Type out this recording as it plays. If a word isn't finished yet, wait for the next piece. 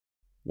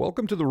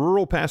Welcome to the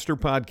Rural Pastor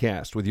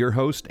Podcast with your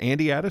host,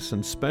 Andy Addis,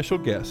 and special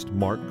guest,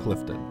 Mark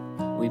Clifton.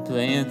 We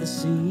plant the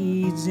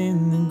seeds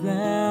in the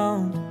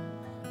ground,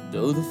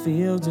 though the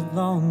fields have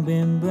long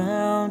been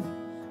brown.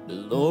 But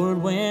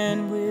Lord,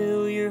 when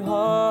will your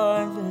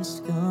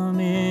harvest come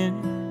in?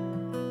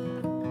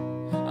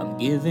 I'm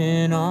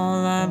giving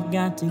all I've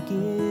got to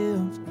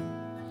give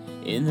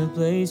in the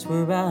place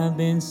where I've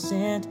been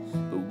sent.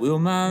 But will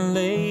my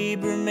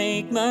labor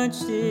make much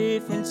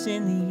difference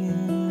in the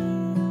end?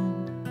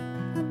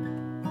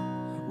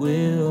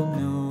 Will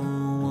no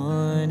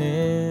one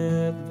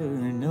ever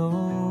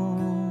know?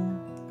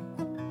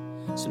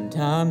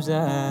 Sometimes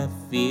I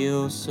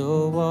feel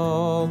so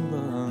all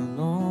alone.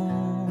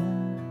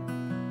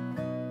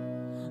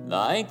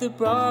 Like the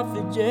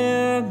prophet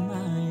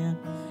Jeremiah,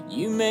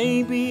 you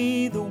may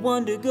be the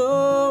one to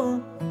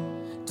go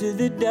to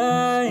the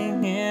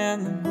dying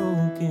and the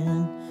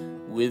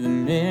broken with a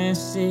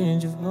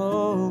message of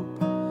hope.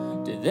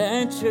 To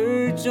that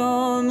church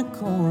on the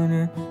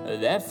corner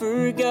of that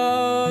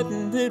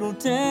forgotten little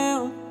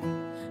town,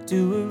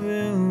 to a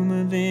room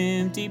of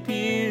empty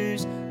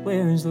pews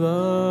where his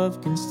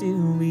love can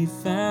still be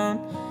found.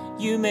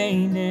 You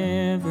may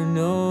never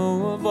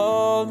know of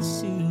all the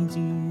seeds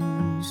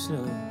you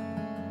sow,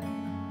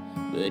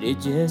 but it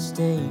just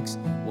takes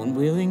one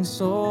willing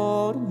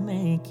soul to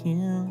make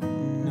him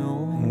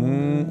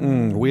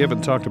know. We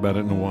haven't talked about it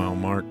in a while,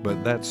 Mark,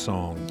 but that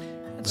song...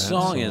 That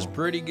song is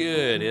pretty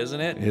good, isn't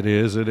it? It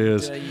is.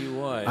 Tell you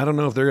what. I don't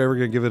know if they're ever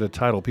going to give it a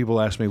title. People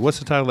ask me, what's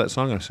the title of that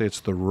song? I say it's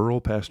the Rural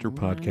Pastor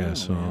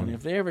Podcast song. Man,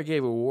 if they ever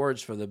gave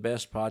awards for the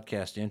best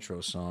podcast intro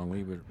song,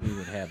 we would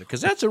have it.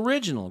 Because that's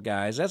original,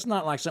 guys. That's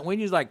not like something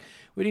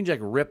we didn't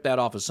just rip that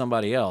off of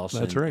somebody else.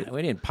 That's right.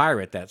 We didn't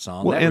pirate that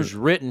song. Well, that was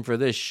written for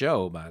this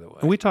show, by the way.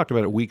 And we talked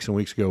about it weeks and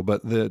weeks ago,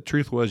 but the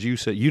truth was you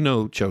said,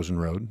 Chosen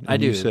Road. And I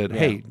do. You said, yeah.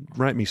 hey,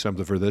 write me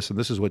something for this, and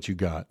this is what you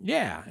got.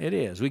 Yeah, it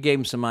is. We gave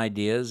them some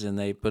ideas, and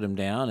they put them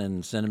down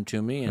and sent them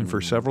to me. And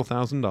for several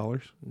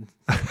 $1,000s.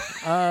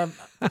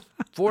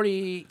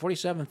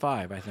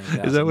 $47,500, I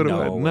think. Is that what it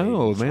was?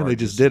 No, man, they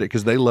just did it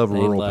because they love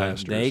rural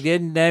pastors. We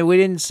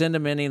didn't send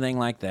them anything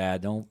like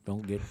that. Don't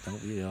get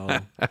all.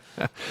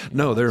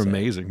 No, they're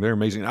amazing. They're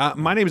amazing.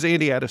 My name is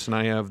Andy Addis, and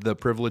I have the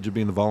privilege of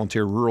being the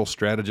volunteer rural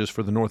strategist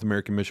for the North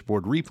American Mission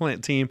Board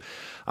Replant Team.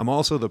 I'm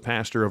also the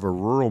pastor of a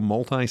rural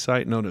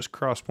multi-site known as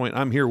Crosspoint.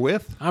 I'm here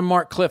with... I'm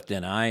Mark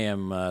Clifton. I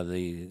am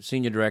the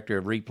senior director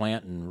of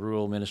replant and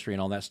rural ministry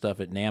and all that stuff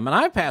at NAM, and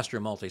I pastor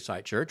a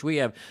multi-site church. We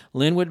have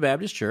Linwood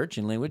Baptist Church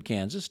in Linwood,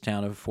 Kansas,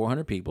 town of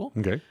 400 people.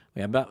 Okay.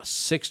 We have about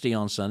 60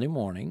 on Sunday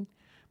morning.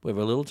 We have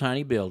a little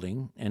tiny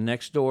building, and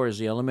next door is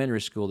the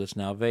elementary school that's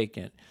now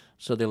vacant.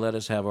 So they let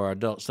us have our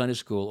adult Sunday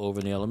school over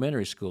in the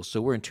elementary school.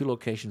 So we're in two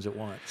locations at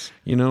once.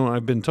 You know,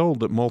 I've been told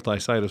that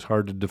multi-site is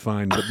hard to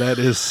define, but that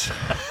is...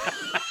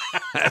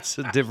 That's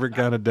a different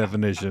kind of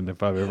definition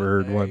if I've ever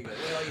heard one.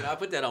 Well, I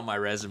put that on my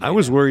resume. I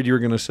was worried you were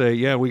going to say,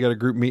 yeah, we got a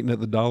group meeting at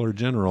the Dollar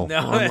General.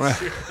 No, that's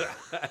true.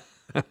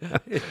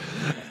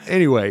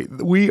 Anyway,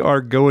 we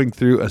are going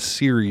through a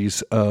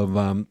series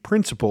of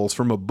principles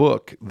from a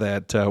book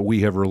that we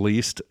have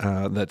released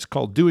that's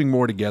called Doing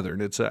More Together.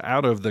 And it's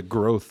out of the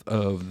growth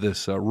of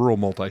this rural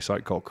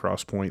multi-site called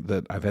Crosspoint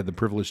that I've had the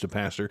privilege to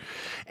pastor.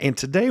 And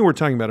today we're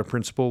talking about a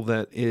principle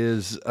that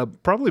is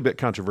probably a bit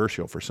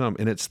controversial for some.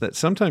 And it's that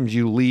sometimes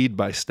you lead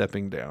by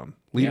stepping down.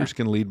 Leaders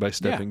can lead by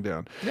stepping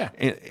down. Yeah.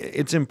 And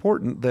it's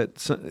important that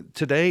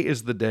today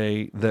is the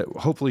day that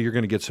hopefully you're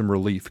going to get some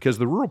relief, because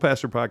the Rural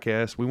Pastor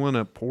Podcast, we want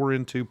to pour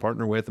into,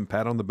 partner with, and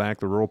pat on the back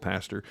the rural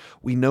pastor.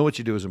 We know what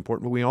you do is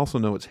important, but we also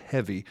know it's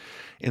heavy.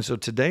 And so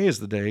today is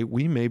the day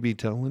we may be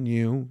telling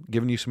you,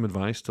 giving you some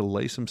advice to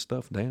lay some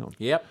stuff down.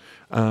 Yep.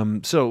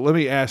 So let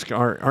me ask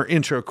our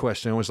intro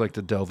question. I always like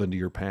to delve into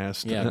your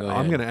past. Yeah, go ahead.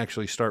 I'm going to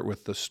actually start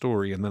with the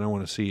story, and then I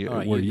want to see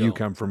right, where you you go.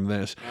 come from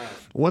this.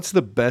 What's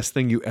the best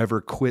thing you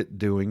ever quit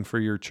doing for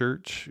your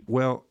church?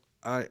 Well,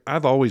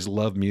 I've always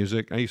loved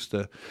music. I used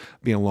to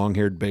be a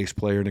long-haired bass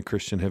player in a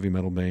Christian heavy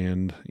metal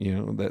band. You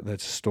know,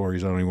 that's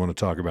stories I don't even want to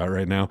talk about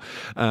right now.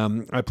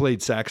 I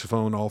played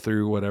saxophone all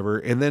through whatever.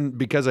 And then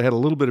because I had a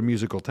little bit of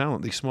musical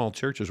talent, these small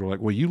churches were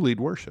like, well, you lead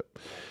worship.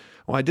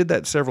 Well, I did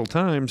that several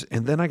times,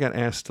 and then I got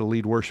asked to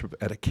lead worship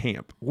at a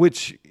camp,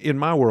 which in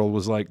my world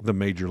was like the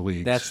major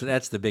leagues.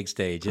 That's the big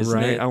stage, isn't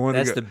Right. it?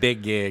 That's the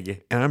big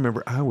gig. And I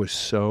remember I was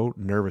so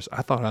nervous.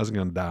 I thought I was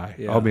going to die.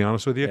 Yeah. I'll be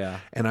honest with you. Yeah.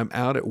 And I'm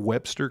out at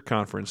Webster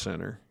Conference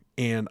Center,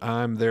 and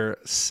I'm there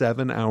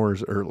 7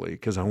 hours early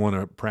because I want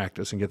to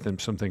practice and get them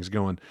some things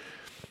going.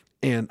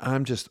 And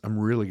I'm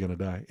really going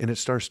to die. And it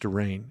starts to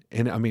rain.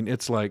 And I mean,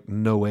 it's like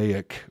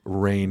Noahic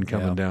rain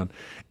coming down.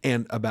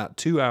 And about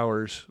 2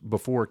 hours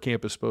before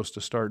camp is supposed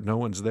to start, no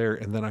one's there.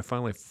 And then I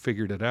finally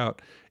figured it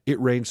out. It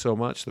rained so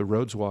much, the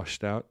roads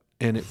washed out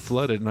and it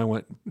flooded. And I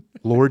went,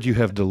 Lord, you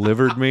have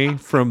delivered me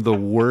from the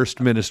worst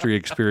ministry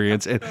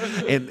experience. And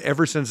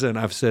ever since then,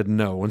 I've said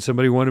no. When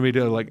somebody wanted me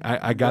to,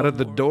 I got at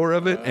the door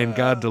of it and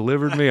God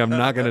delivered me. I'm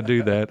not going to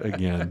do that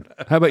again.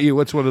 How about you?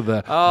 What's one of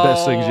the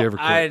best things you ever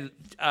quit?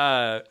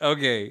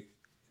 Okay.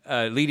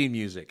 Leading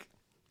music.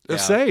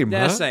 Same,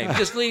 huh? Same.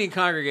 Just leading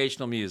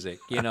congregational music.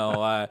 You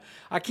know,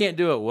 I can't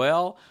do it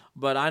well,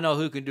 but I know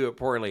who can do it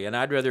poorly, and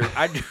I'd rather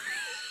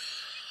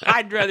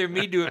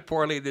me do it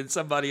poorly than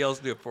somebody else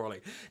do it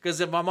poorly. Because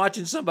if I'm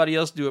watching somebody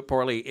else do it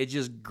poorly, it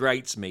just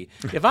grates me.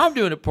 If I'm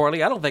doing it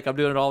poorly, I don't think I'm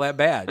doing it all that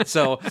bad.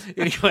 So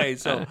anyway,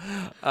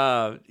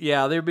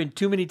 yeah, there have been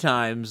too many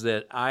times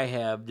that I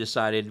have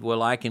decided,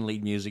 well, I can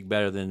lead music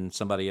better than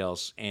somebody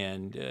else,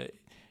 and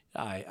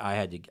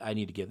I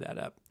need to give that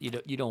up. You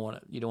don't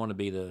want to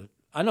be the.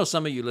 I know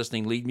some of you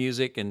listening lead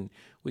music, and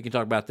we can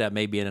talk about that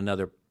maybe in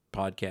another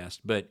podcast,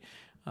 but.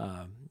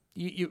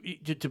 You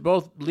to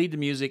both lead the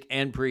music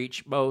and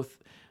preach both.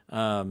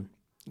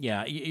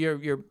 Yeah,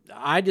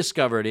 I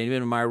discovered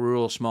even in my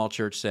rural small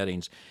church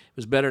settings, it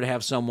was better to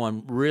have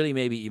someone really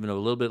maybe even a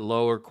little bit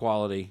lower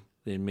quality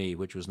than me,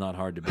 which was not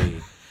hard to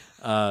be.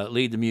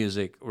 Lead the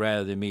music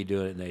rather than me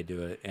do it and they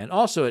do it. And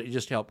also it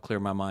just helped clear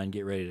my mind,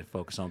 get ready to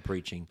focus on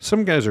preaching.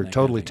 Some guys are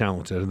totally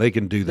talented and they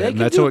can do that. And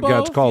that's what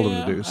God's called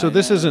them to do. So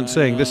this isn't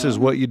saying this is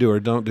what you do or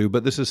don't do,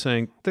 but this is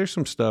saying there's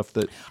some stuff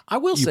that I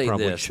will you say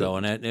probably this,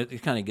 shouldn't. though, and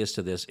it kind of gets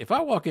to this. If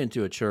I walk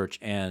into a church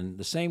and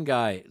the same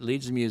guy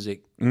leads the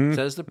music,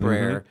 says the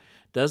prayer,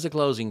 does the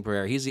closing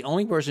prayer, he's the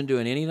only person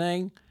doing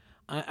anything,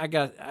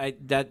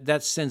 that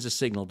sends a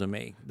signal to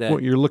me that Well,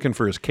 you're looking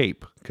for his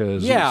cape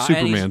because and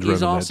Superman's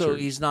he's running also that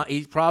church. he's not.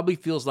 He probably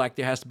feels like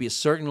there has to be a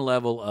certain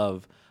level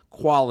of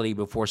quality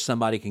before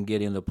somebody can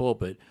get in the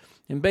pulpit.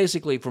 And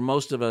basically, for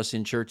most of us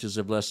in churches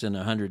of less than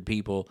 100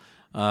 people,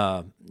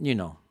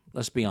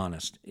 let's be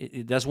honest.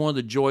 That's one of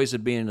the joys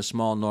of being in a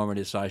small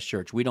normative-sized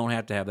church. We don't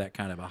have to have that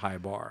kind of a high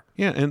bar.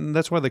 Yeah, and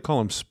that's why they call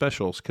them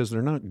specials because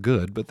they're not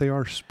good, but they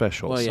are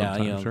special Well, yeah,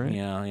 sometimes, right?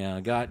 yeah.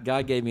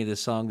 God gave me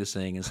this song to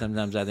sing, and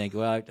sometimes I think,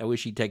 well, I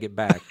wish he'd take it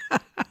back.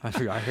 I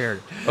heard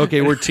it. Okay,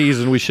 we're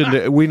teasing. We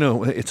shouldn't. We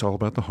know it's all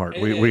about the heart.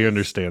 We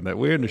understand that.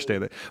 We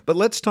understand that. But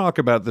let's talk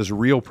about this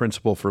real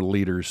principle for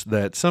leaders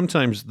that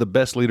sometimes the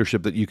best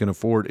leadership that you can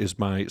afford is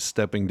by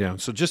stepping down.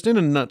 So just in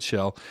a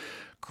nutshell,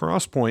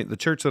 Crosspoint, the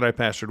church that I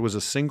pastored, was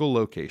a single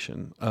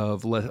location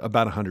of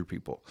about 100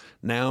 people.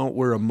 Now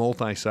we're a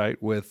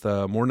multi-site with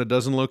more than a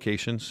dozen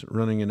locations,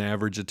 running an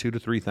average of 2,000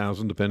 to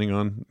 3,000, depending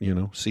on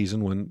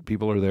season when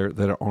people are there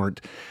that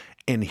aren't.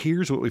 And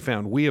here's what we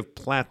found: we have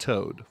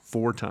plateaued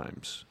 4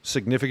 times,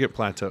 significant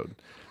plateaued.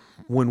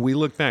 When we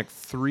look back,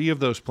 3 of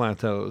those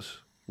plateaus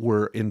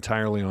were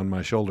entirely on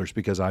my shoulders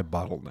because I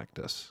bottlenecked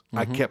us.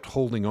 I kept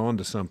holding on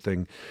to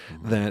something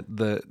that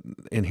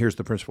and here's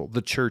the principle: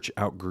 the church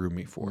outgrew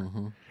me for.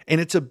 And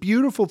it's a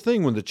beautiful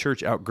thing when the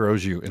church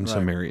outgrows you in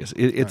some areas.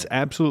 It's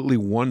absolutely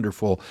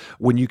wonderful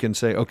when you can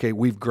say, okay,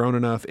 we've grown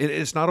enough.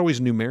 It's not always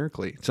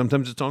numerically.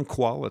 Sometimes it's on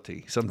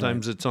quality.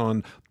 Sometimes it's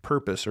on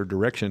purpose or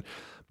direction.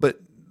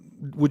 But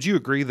would you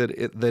agree that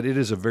it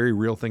is a very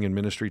real thing in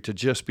ministry to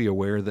just be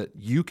aware that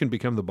you can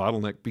become the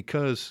bottleneck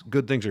because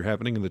good things are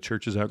happening and the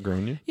church has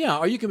outgrown you? Yeah,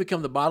 or you can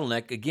become the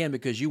bottleneck, again,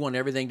 because you want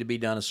everything to be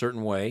done a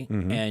certain way,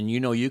 and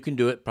you can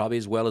do it probably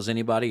as well as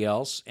anybody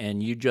else,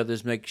 and you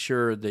just make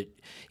sure that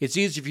it's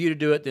easier for you to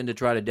do it than to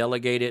try to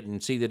delegate it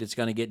and see that it's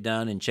going to get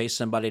done and chase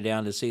somebody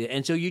down to see it.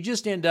 And so you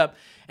just end up,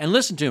 and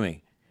listen to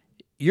me,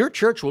 your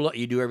church will let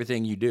you do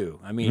everything you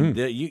do. I mean,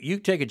 you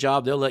take a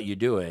job, they'll let you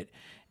do it,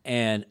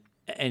 and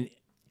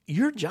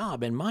your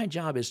job and my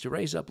job is to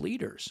raise up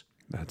leaders.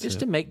 It's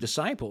to make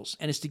disciples,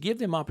 and it's to give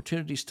them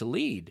opportunities to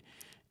lead.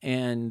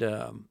 And,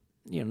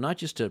 not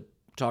just to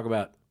talk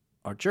about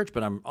our church,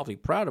 but I'm awfully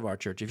proud of our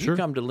church. If you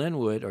come to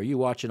Linwood or you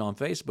watch it on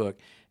Facebook,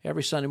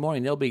 every Sunday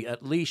morning there'll be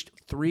at least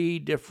 3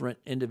 different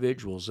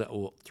individuals,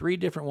 3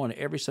 different ones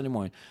every Sunday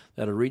morning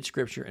that'll read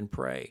Scripture and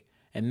pray,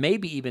 and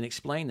maybe even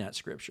explain that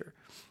Scripture.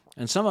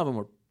 And some of them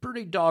were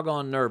pretty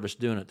doggone nervous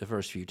doing it the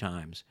first few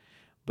times.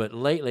 But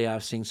lately,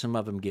 I've seen some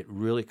of them get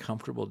really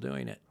comfortable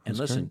doing it. And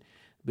listen,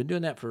 I've been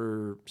doing that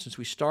since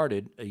we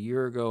started a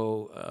year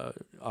ago,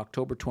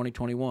 October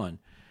 2021.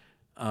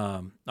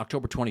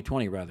 October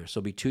 2020, rather. So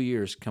it'll be 2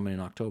 years coming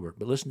in October.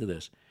 But listen to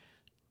this.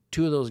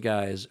 2 of those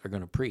guys are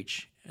going to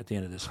preach at the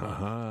end of this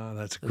month.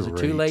 That's Those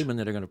great. are 2 laymen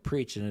that are going to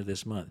preach at the end of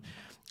this month.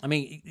 I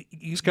mean,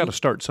 It's got to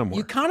start somewhere.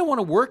 you kind of want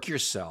to work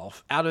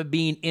yourself out of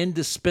being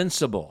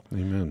indispensable.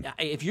 Amen.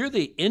 If you're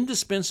the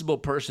indispensable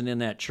person in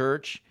that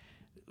church,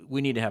 we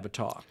need to have a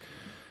talk.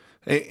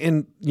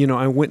 And,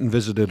 I went and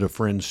visited a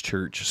friend's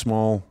church, a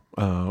small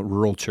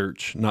rural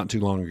church, not too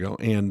long ago.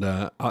 And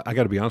I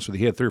got to be honest with you,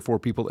 he had 3 or 4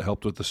 people that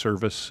helped with the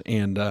service.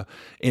 And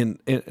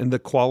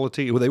the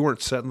quality, they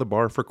weren't setting the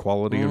bar for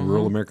quality in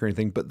rural America or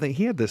anything, but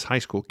he had this high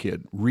school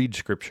kid read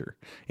Scripture.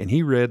 And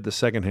he read the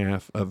second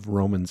half of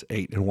Romans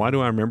 8. And why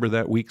do I remember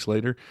that weeks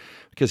later?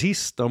 Because he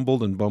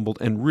stumbled and bumbled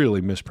and really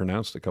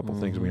mispronounced a couple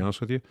things, to be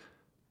honest with you.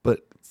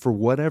 But for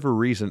whatever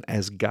reason,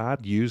 as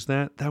God used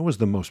that was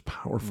the most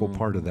powerful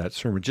part of that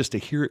sermon. Just to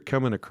hear it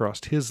coming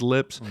across his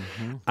lips,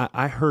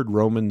 I heard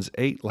Romans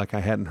 8 like I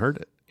hadn't heard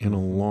it in a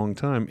long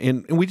time.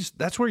 And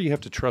that's where you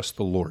have to trust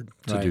the Lord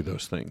to do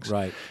those things.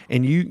 Right.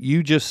 And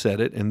you just said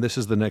it, and this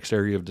is the next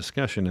area of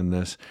discussion in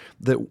this,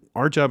 that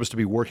our job is to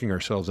be working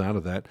ourselves out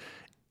of that.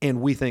 And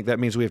we think that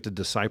means we have to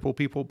disciple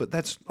people, but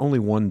that's only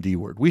one D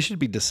word. We should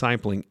be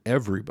discipling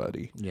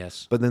everybody.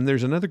 Yes. But then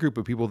there's another group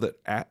of people that,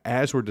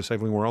 as we're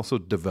discipling, we're also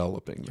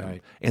developing them.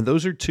 Right. And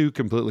those are two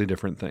completely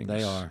different things.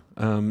 They are.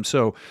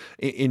 So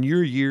in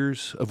your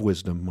years of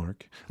wisdom,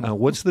 Mark,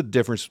 what's the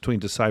difference between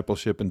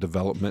discipleship and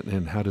development,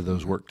 and how do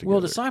those work together?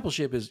 Well,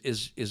 discipleship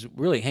is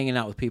really hanging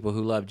out with people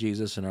who love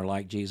Jesus and are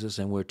like Jesus,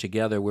 and we're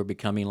together, we're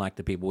becoming like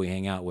the people we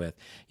hang out with.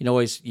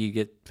 Always you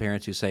get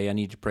parents who say, I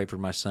need to pray for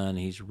my son.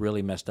 He's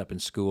really messed up in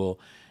school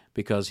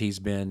because he's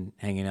been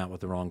hanging out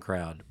with the wrong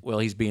crowd. Well,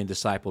 he's being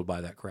discipled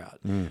by that crowd.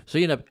 So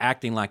you end up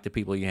acting like the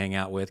people you hang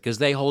out with because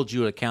they hold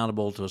you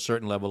accountable to a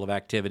certain level of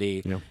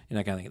activity and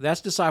that kind of thing.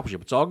 That's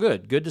discipleship. It's all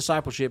good. Good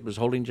discipleship is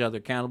holding each other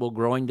accountable,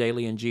 growing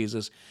daily in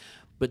Jesus.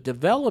 But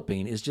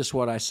developing is just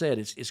what I said.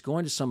 It's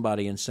going to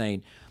somebody and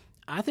saying,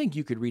 I think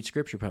you could read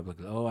Scripture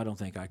publicly. Oh, I don't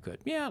think I could.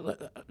 Yeah,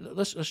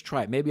 let's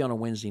try it. Maybe on a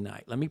Wednesday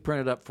night. Let me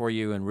print it up for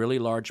you in really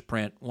large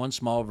print, one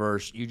small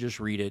verse. You just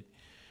read it.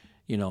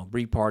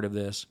 Be part of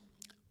this,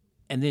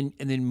 and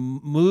then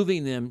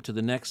moving them to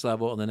the next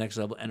level and the next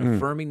level, and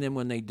affirming them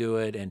when they do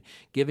it, and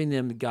giving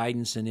them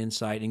guidance and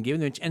insight, and giving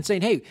them and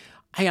saying, hey,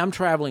 I'm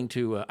traveling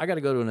to, I got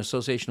to go to an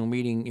associational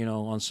meeting,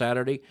 on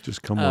Saturday.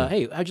 Just come on.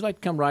 Hey, how'd you like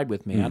to come ride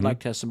with me? I'd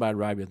like to have somebody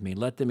ride with me.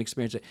 Let them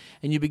experience it,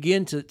 and you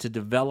begin to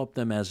develop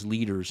them as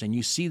leaders, and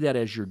you see that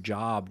as your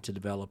job to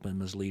develop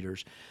them as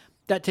leaders.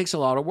 That takes a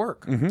lot of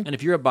work. And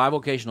if you're a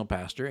bivocational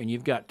pastor and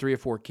you've got 3 or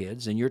 4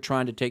 kids and you're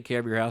trying to take care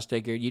of your house,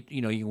 take care,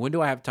 when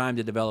do I have time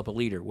to develop a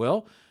leader?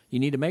 Well, you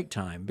need to make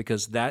time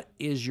because that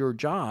is your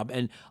job.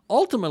 And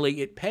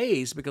ultimately it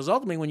pays because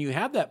ultimately when you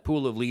have that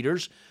pool of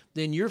leaders,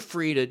 then you're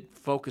free to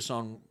focus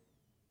on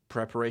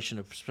preparation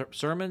of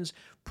sermons,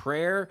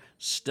 prayer,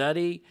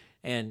 study,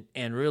 and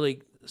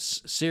really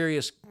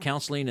serious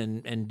counseling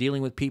and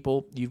dealing with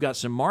people. You've got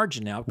some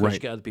margin now because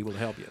you've got other people to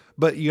help you.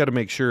 But you got to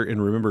make sure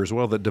and remember as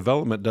well that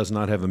development does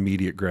not have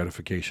immediate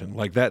gratification.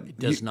 Like that, it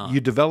does not. You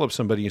develop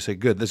somebody, you say,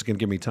 good, this is going to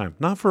give me time.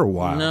 Not for a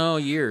while. No,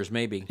 years,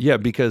 maybe. Yeah,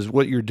 because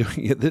what you're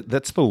doing,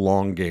 that's the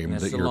long game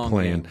that you're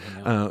playing.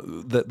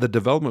 Game, The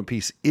development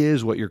piece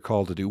is what you're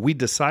called to do. We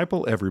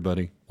disciple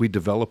everybody. We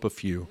develop a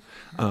few.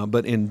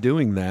 But in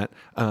doing that,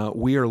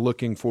 we are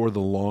looking for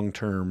the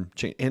long-term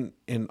change.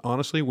 And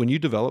honestly, when you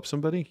develop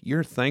somebody,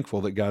 you're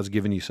thankful that God's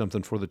given you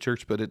something for the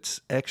church, but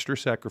it's extra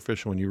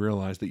sacrificial when you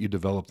realize that you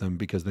develop them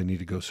because they need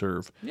to go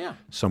serve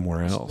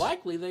somewhere else.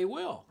 Likely they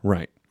will.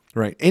 Right.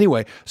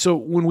 Anyway, so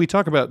when we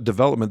talk about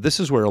development, this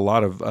is where a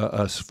lot of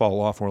us fall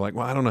off. We're like,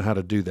 well, I don't know how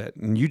to do that.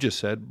 And you just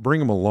said, bring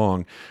them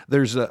along.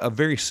 There's a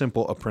very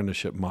simple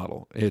apprenticeship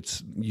model.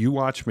 It's you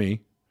watch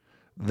me,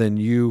 then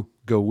you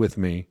go with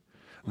me,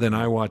 then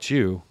I watch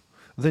you,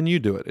 then you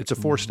do it. It's a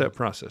 4-step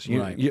process.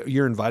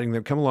 You're inviting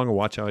them, come along and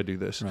watch how I do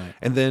this. Right.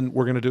 And then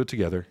we're going to do it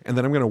together. And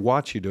then I'm going to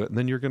watch you do it. And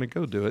then you're going to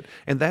go do it.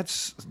 And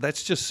that's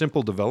just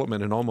simple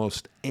development in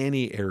almost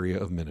any area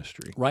of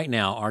ministry. Right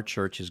now, our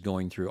church is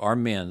going through, our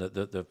men,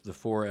 the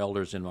 4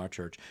 elders in our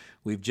church,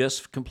 we've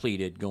just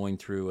completed going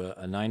through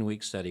a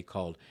 9-week study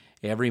called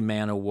Every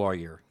Man a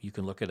Warrior. You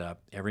can look it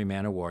up. Every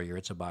Man a Warrior.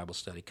 It's a Bible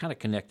study, kind of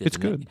connected. It's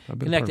good.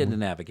 Connected to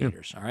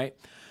Navigators. All right.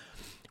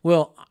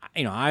 Well,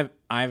 I've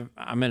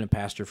been a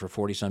pastor for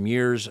 40-some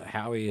years.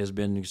 Howie has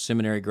been a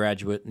seminary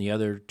graduate, and the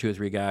other 2 or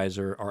 3 guys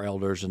are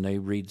elders, and they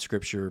read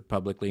Scripture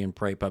publicly and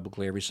pray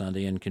publicly every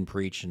Sunday and can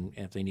preach and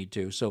if they need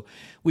to. So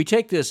we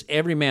take this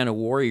Every Man a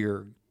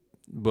Warrior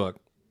book,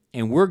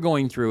 and we're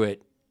going through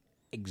it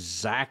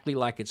exactly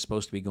like it's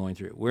supposed to be going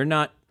through. We're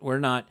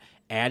not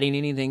adding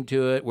anything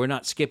to it. We're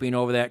not skipping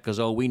over that because,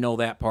 we know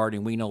that part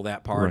and we know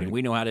that part and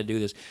we know how to do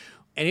this.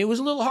 And it was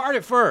a little hard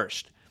at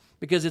first.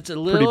 Because it's a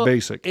little pretty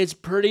basic. It's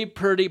pretty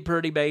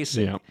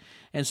basic. Yeah.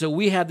 And so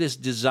we have this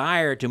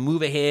desire to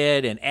move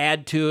ahead and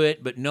add to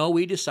it, but no,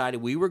 we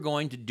decided we were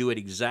going to do it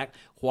exact.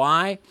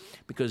 Why?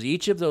 Because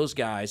each of those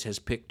guys has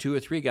picked 2 or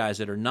 3 guys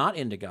that are not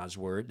into God's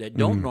Word, that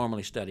don't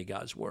normally study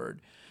God's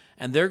Word,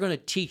 and they're going to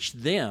teach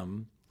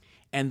them,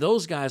 and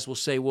those guys will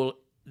say, well,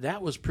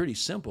 that was pretty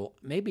simple.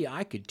 Maybe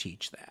I could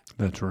teach that.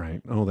 That's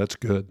right. Oh, that's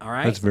good. All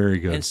right? That's very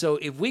good. And so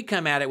if we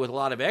come at it with a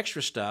lot of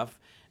extra stuff,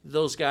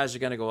 those guys are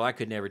going to go, I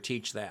could never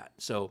teach that.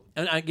 So,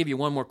 and I'll give you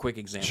one more quick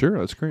example. Sure,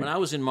 that's great. When I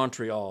was in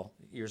Montreal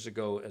years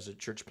ago as a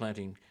church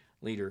planting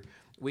leader,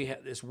 we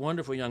had this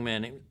wonderful young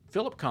man named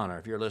Philip Connor,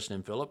 if you're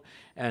listening, Philip,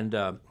 and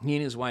he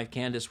and his wife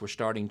Candace were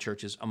starting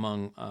churches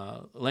among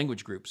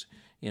language groups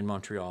in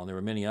Montreal, and there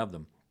were many of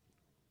them.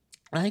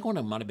 I think one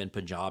of them might have been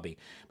Punjabi.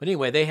 But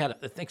anyway, they had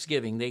a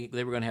Thanksgiving. They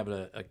were going to have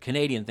a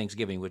Canadian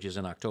Thanksgiving, which is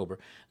in October.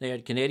 They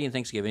had Canadian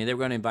Thanksgiving. They were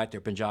going to invite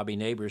their Punjabi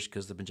neighbors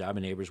because the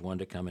Punjabi neighbors wanted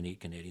to come and eat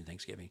Canadian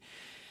Thanksgiving.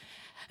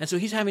 And so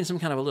he's having some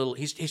kind of a little,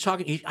 he's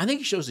talking, I think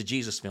he shows a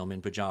Jesus film in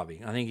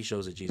Punjabi. I think he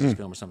shows a Jesus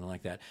film or something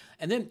like that.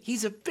 And then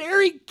he's a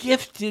very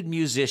gifted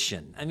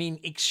musician. I mean,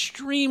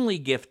 extremely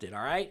gifted,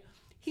 all right?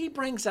 He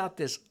brings out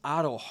this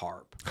auto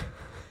harp.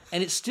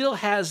 And it still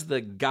has the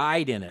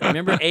guide in it.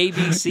 Remember A,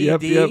 B, C,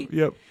 D?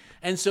 Yep.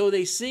 And so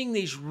they sing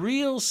these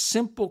real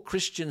simple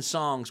Christian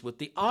songs with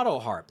the auto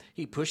harp.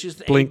 He pushes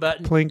the Blink, A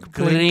button. blink,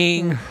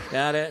 Gling,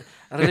 got it.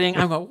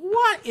 I'm going,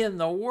 what in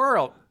the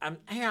world? I'm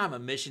a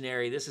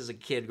missionary. This is a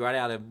kid right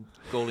out of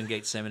Golden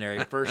Gate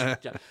Seminary.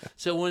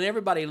 So when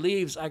everybody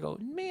leaves, I go,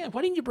 man,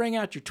 why didn't you bring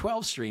out your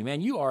 12 string,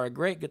 man? You are a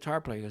great guitar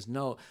player. He goes,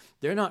 no,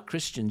 they're not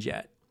Christians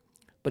yet.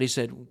 But he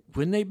said,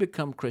 when they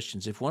become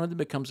Christians, if one of them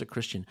becomes a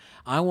Christian,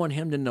 I want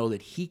him to know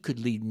that he could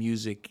lead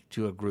music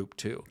to a group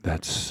too.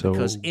 That's so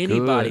because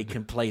anybody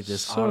can play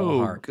this auto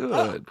harp. Good.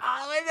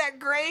 Oh, isn't that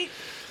great?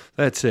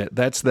 That's it.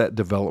 That's that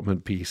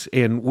development piece.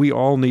 And we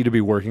all need to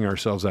be working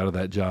ourselves out of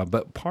that job.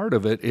 But part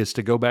of it is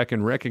to go back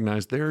and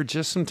recognize there are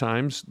just some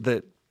times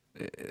that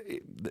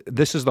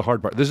this is the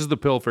hard part. This is the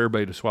pill for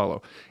everybody to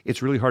swallow.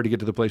 It's really hard to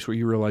get to the place where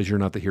you realize you're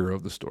not the hero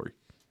of the story.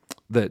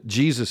 That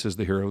Jesus is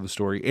the hero of the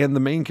story, and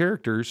the main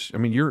characters, I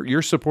mean,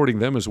 you're supporting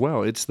them as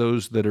well. It's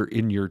those that are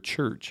in your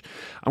church.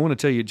 I want to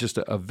tell you just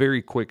a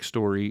very quick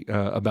story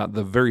about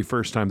the very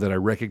first time that I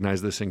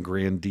recognized this in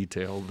grand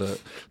detail. The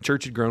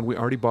church had grown. We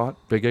already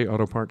bought Big A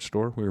Auto Parts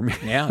store. We were,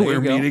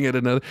 meeting at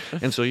another.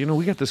 And so,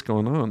 we got this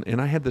going on,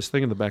 and I had this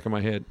thing in the back of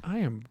my head. I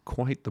am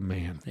quite the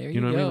man. There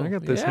you know go. what I mean? I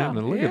got this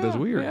happening. Look at this.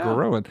 We are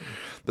growing.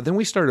 But then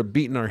we started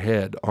beating our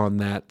head on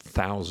that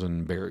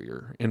 1,000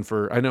 barrier. And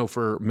I know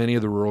for many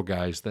of the rural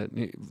guys that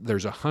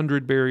there's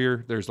 100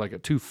 barrier, there's like a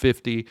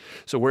 250.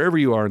 So wherever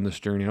you are in this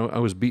journey, I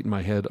was beating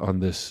my head on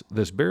this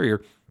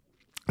barrier.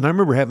 And I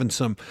remember having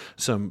some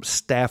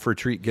staff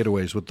retreat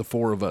getaways with the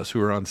four of us who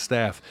were on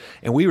staff.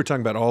 And we were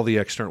talking about all the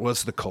external, well,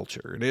 it's the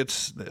culture, and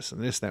it's this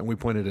and this, that. And we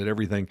pointed at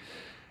everything.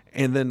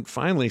 And then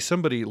finally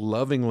somebody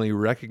lovingly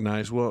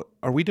recognized, well,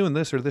 are we doing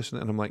this or this?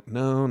 And I'm like,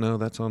 no,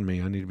 that's on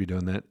me. I need to be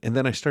doing that. And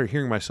then I started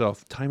hearing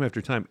myself time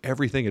after time,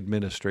 everything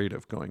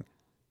administrative going,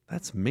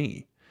 that's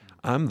me.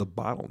 I'm the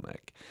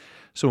bottleneck.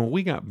 So when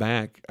we got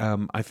back,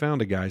 I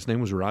found a guy, his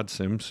name was Rod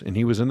Sims, and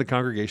he was in the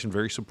congregation,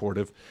 very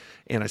supportive.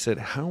 And I said,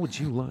 how would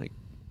you like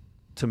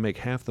to make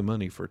half the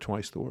money for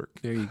twice the work?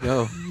 There you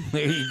go.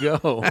 There you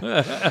go.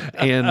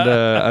 And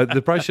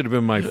that probably should have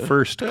been my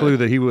first clue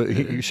that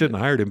he shouldn't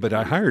have hired him, but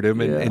I hired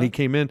him, and he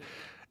came in.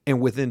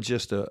 And within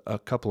just a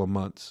couple of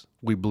months,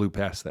 we blew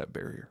past that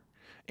barrier.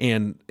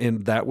 And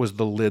that was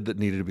the lid that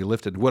needed to be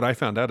lifted. What I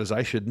found out is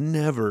I should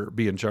never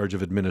be in charge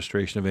of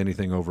administration of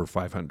anything over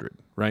 500,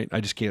 right?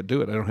 I just can't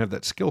do it. I don't have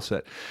that skill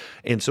set.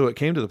 And so it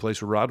came to the place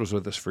where Rod was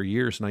with us for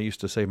years, and I used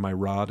to say my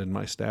rod and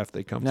my staff,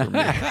 they come from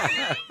me.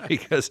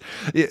 Because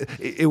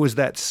it was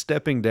that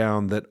stepping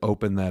down that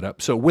opened that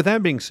up. So with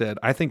that being said,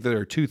 I think there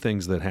are two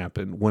things that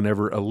happen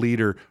whenever a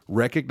leader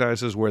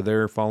recognizes where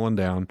they're falling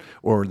down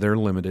or they're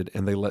limited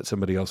and they let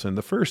somebody else in.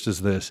 The first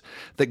is this,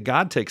 that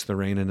God takes the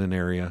reign in an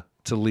area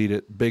to lead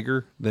it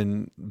bigger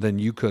than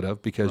you could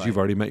have because you've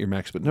already met your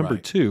max. But number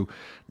two,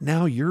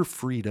 now you're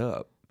freed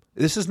up.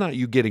 This is not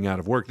you getting out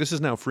of work. This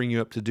is now freeing you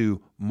up to do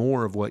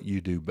more of what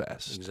you do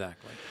best.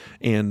 Exactly.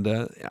 And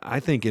I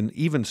think in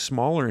even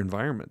smaller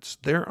environments,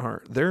 there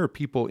are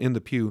people in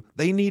the pew,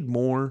 they need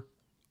more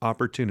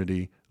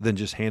opportunity than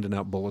just handing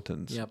out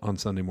bulletins on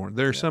Sunday morning.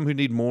 There are some who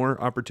need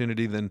more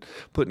opportunity than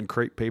putting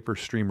crepe paper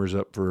streamers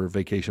up for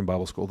Vacation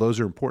Bible School. Those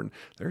are important.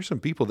 There are some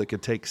people that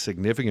could take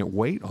significant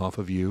weight off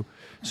of you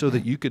so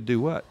that you could do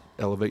what?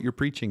 Elevate your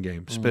preaching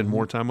game, spend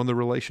more time on the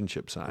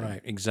relationship side.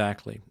 Right,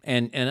 exactly.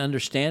 And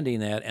understanding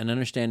that and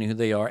understanding who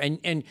they are.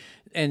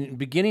 And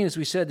beginning, as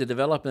we said, to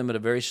develop them at a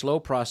very slow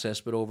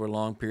process, but over a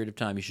long period of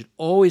time. You should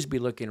always be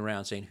looking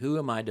around saying, who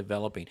am I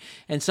developing?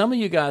 And some of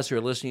you guys who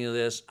are listening to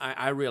this,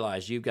 I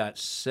realize you've got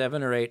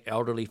 7 or 8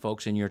 elderly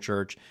folks in your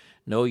church,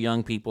 no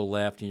young people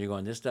left, and you're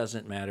going, this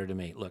doesn't matter to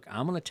me. Look,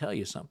 I'm going to tell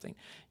you something.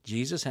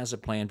 Jesus has a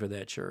plan for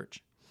that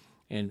church.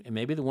 And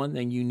maybe the one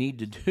thing you need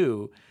to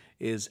do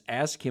is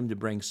ask him to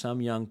bring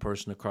some young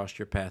person across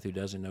your path who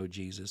doesn't know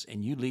Jesus,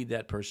 and you lead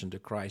that person to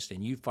Christ,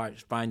 and you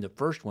find the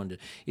first one to.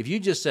 If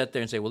you just sit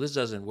there and say, well, this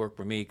doesn't work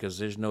for me because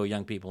there's no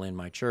young people in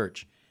my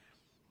church,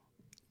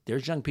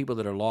 there's young people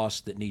that are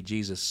lost that need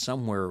Jesus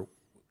somewhere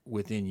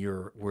within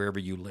wherever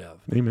you live.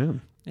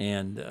 Amen.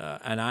 And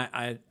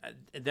I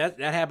that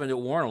happened at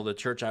Warnell, the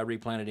church I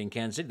replanted in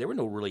Kansas City. There were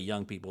no really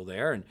young people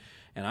there,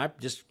 and I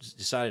just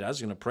decided I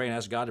was going to pray and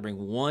ask God to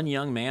bring one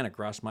young man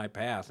across my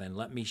path and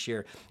let me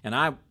share. And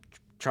I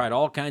tried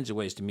all kinds of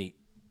ways to meet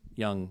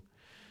young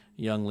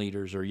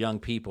leaders or young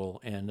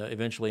people, and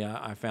eventually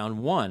I found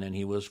one, and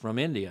he was from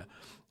India,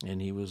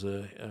 and he was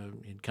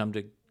he'd come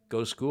to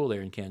go to school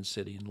there in Kansas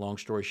City. And long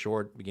story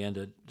short, began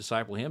to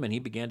disciple him, and he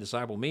began to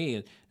disciple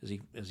me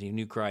as he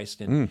knew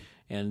Christ, and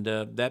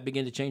that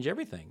began to change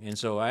everything. And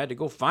so I had to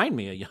go find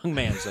me a young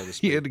man, so to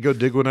speak. You had to go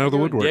dig one out of the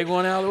woodwork. Dig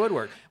one out of the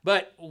woodwork.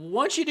 But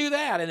once you do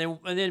that,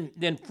 and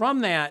then from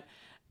that,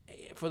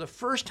 for the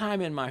first time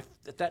in my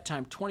at that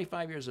time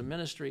 25 years of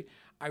ministry,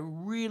 I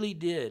really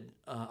did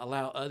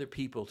allow other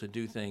people to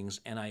do things,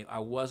 and I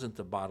wasn't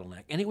the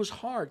bottleneck. And it was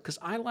hard because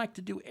I like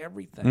to do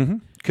everything. Mm-hmm.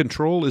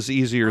 Control is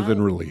easier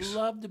than release. I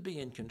love to be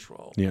in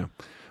control. Yeah,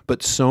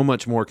 but so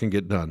much more can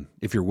get done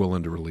if you're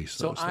willing to release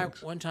those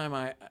things. One time,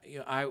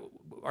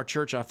 our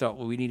church, I thought,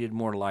 well, we needed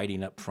more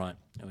lighting up front.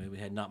 I mean, we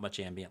had not much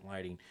ambient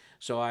lighting.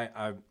 So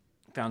I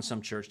found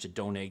some church to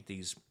donate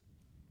these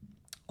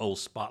old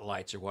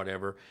spotlights or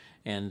whatever,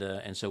 and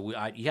so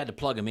you had to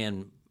plug them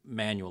in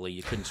manually.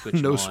 You couldn't switch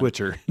them No on.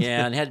 switcher.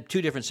 Yeah, and had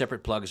 2 different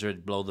separate plugs that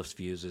would blow the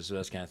fuses,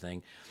 that kind of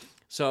thing.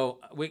 So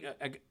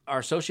our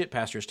associate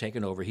pastor has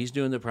taken over. He's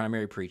doing the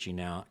primary preaching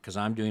now because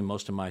I'm doing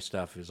most of my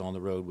stuff is on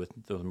the road with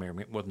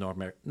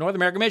North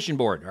American Mission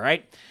Board, all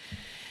right?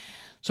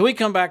 So we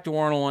come back to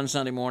Warrenville one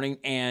Sunday morning,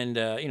 and,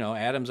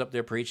 Adam's up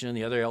there preaching, and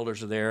the other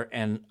elders are there,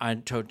 and I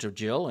told to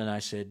Jill, and I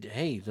said,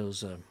 hey,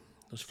 those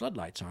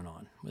floodlights aren't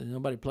on.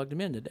 Nobody plugged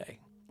them in today.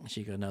 And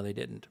she goes, no, they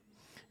didn't.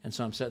 And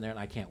so I'm sitting there, and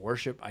I can't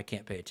worship. I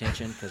can't pay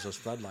attention because those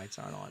floodlights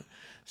aren't on.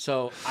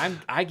 So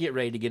I get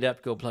ready to get up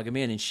to go plug them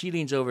in, and she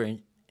leans over,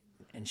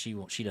 and she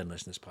doesn't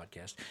listen to this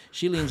podcast.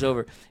 She leans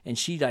over and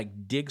she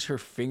like digs her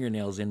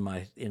fingernails in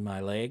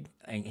my leg,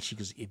 and she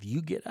goes, "If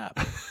you get up,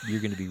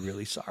 you're going to be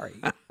really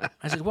sorry."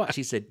 I said, "What?"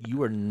 She said,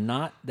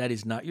 that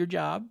is not your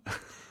job.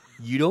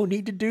 You don't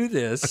need to do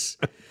this.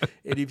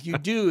 And if you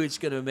do, it's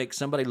going to make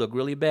somebody look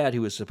really bad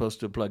who was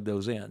supposed to plug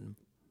those in.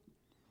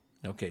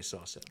 Okay, so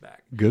I'll sit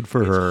back. Good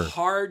for her.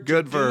 Hard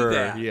Good to for do her.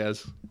 that.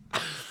 Yes.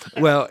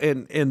 Well,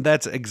 and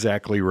that's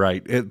exactly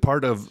right.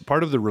 Part of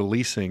the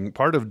releasing,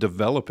 part of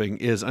developing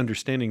is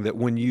understanding that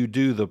when you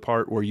do the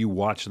part where you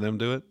watch them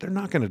do it, they're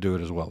not going to do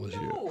it as well as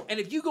you. No. And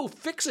if you go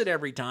fix it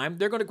every time,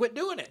 they're going to quit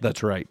doing it.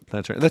 That's right.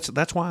 That's right.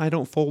 That's why I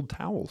don't fold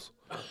towels.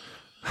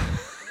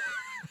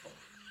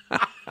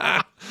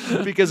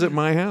 Because at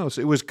my house,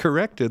 it was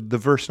corrected the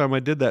first time I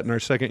did that in our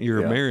second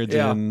year of marriage,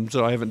 and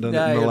so I haven't done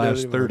it in the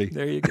last 30.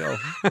 There you go.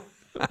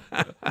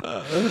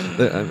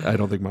 I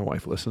don't think my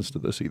wife listens to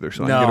this either,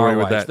 so I No, can get away our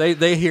with wives, that.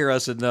 they hear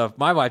us enough.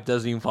 My wife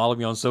doesn't even follow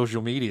me on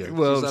social media.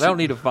 Well, She said, I don't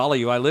need to follow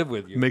you. I live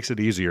with you. Makes it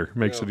easier.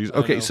 Makes it easier. I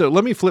Okay, know. so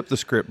let me flip the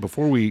script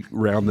before we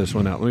round this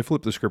one out. Let me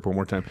flip the script one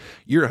more time.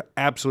 You're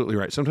absolutely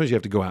right. Sometimes you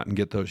have to go out and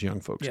get those young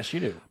folks. Yes, you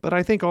do. But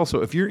I think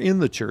also if you're in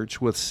the church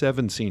with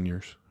 7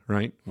 seniors,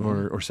 right,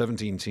 or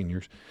 17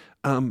 seniors,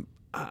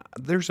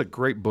 there's a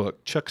great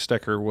book. Chuck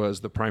Stecker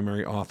was the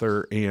primary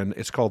author, and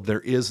it's called There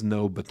Is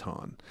No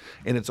Baton.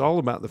 And it's all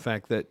about the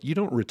fact that you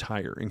don't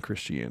retire in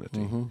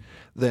Christianity,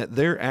 that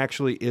there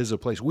actually is a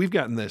place. We've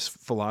gotten this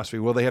philosophy,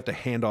 well, they have to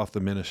hand off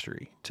the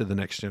ministry to the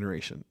next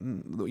generation.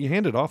 You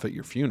hand it off at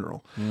your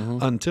funeral.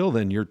 Until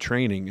then, you're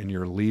training and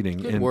you're leading.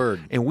 Good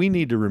word. And we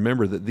need to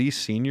remember that these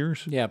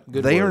seniors, Good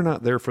they word. are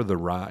not there for the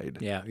ride.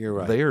 Yeah, you're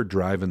right. They are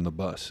driving the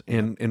bus,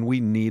 and we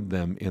need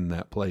them in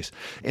that place.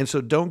 And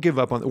so don't give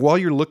up on while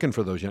you're looking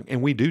for those young,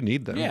 and we do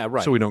need them, Yeah,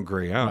 right. so we don't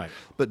gray out. Right.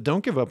 But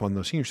don't give up on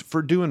those seniors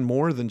for doing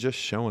more than just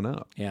showing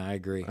up. Yeah, I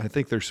agree. I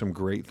think there's some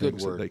great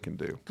things that word. they can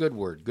do. Good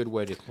word. Good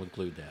way to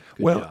conclude that.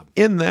 Good Well, job.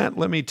 in that,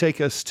 let me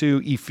take us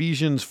to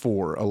Ephesians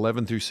 4,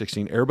 11 through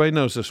 16. Everybody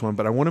knows this one,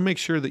 but I want to make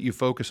sure that you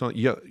focus on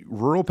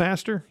rural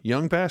pastor,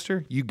 young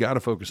pastor, you got to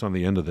focus on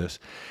the end of this.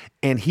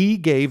 And he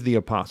gave the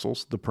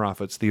apostles, the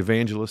prophets, the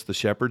evangelists, the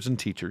shepherds, and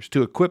teachers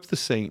to equip the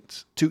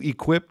saints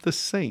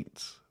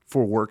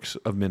for works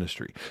of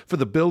ministry, for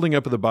the building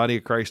up of the body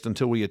of Christ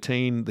until we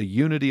attain the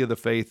unity of the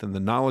faith and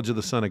the knowledge of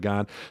the Son of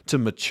God, to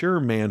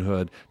mature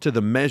manhood, to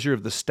the measure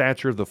of the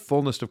stature of the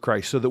fullness of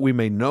Christ, so that we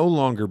may no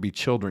longer be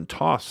children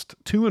tossed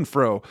to and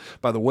fro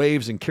by the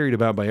waves and carried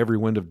about by every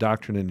wind of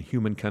doctrine and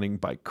human cunning,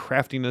 by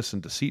craftiness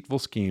and deceitful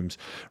schemes.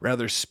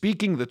 Rather,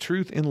 speaking the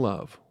truth in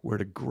love, we're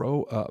to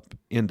grow up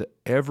into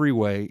every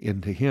way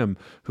into Him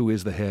who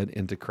is the head,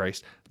 into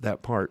Christ.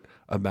 That part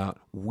about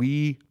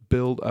we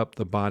build up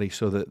the body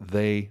so that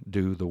they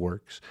do the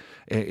works.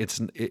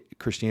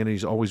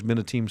 Christianity's always been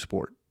a team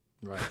sport.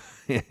 Right.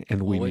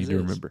 And we Always need to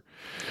is. remember.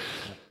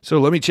 So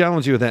let me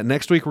challenge you with that.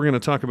 Next week, we're going to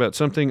talk about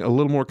something a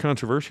little more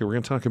controversial. We're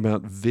going to talk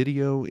about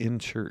video in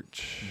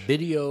church.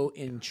 Video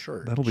in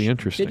church. That'll be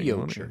interesting, Video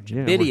won't it? church.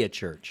 Yeah, Video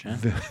church. Huh?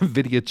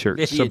 Video church,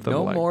 Video, something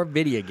no like. more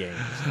video games.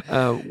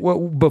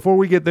 Well, before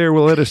we get there,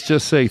 let us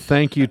just say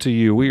thank you to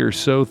you. We are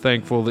so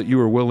thankful that you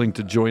are willing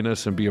to join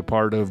us and be a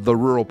part of the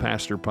Rural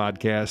Pastor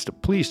Podcast.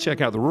 Please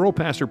check out the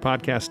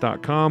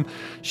ruralpastorpodcast.com.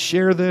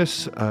 Share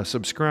this,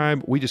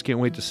 subscribe. We just can't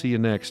wait to see you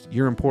next.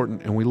 You're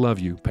important, and we love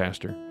you,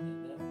 Pastor.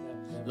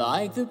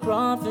 Like the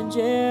prophet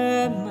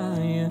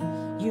Jeremiah,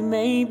 you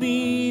may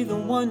be the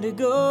one to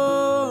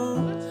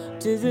go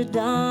to the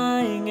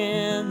dying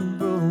and the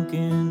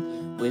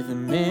broken with a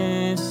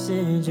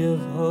message of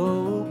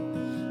hope.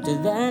 To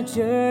that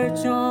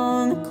church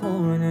on the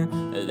corner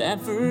of that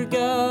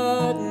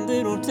forgotten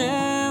little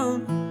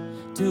town,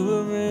 to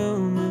a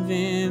room of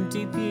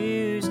empty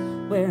pews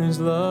where His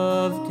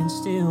love can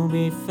still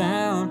be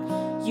found.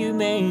 You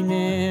may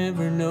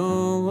never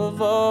know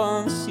of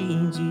all the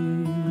seeds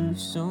you've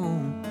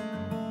sown,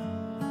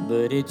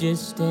 but it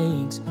just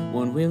takes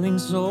one willing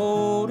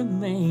soul to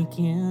make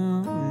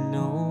Him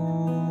known.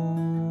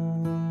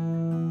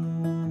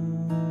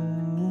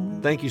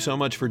 Thank you so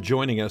much for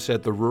joining us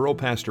at the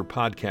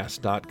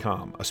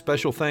ruralpastorpodcast.com. A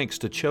special thanks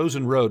to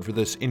Chosen Road for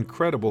this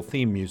incredible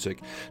theme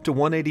music, to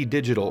 180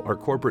 Digital, our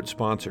corporate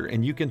sponsor,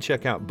 and you can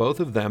check out both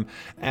of them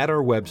at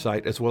our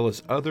website as well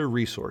as other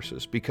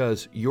resources,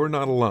 because you're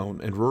not alone.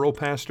 And Rural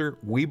Pastor,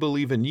 we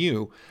believe in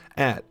you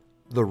at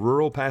the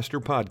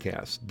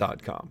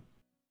ruralpastorpodcast.com.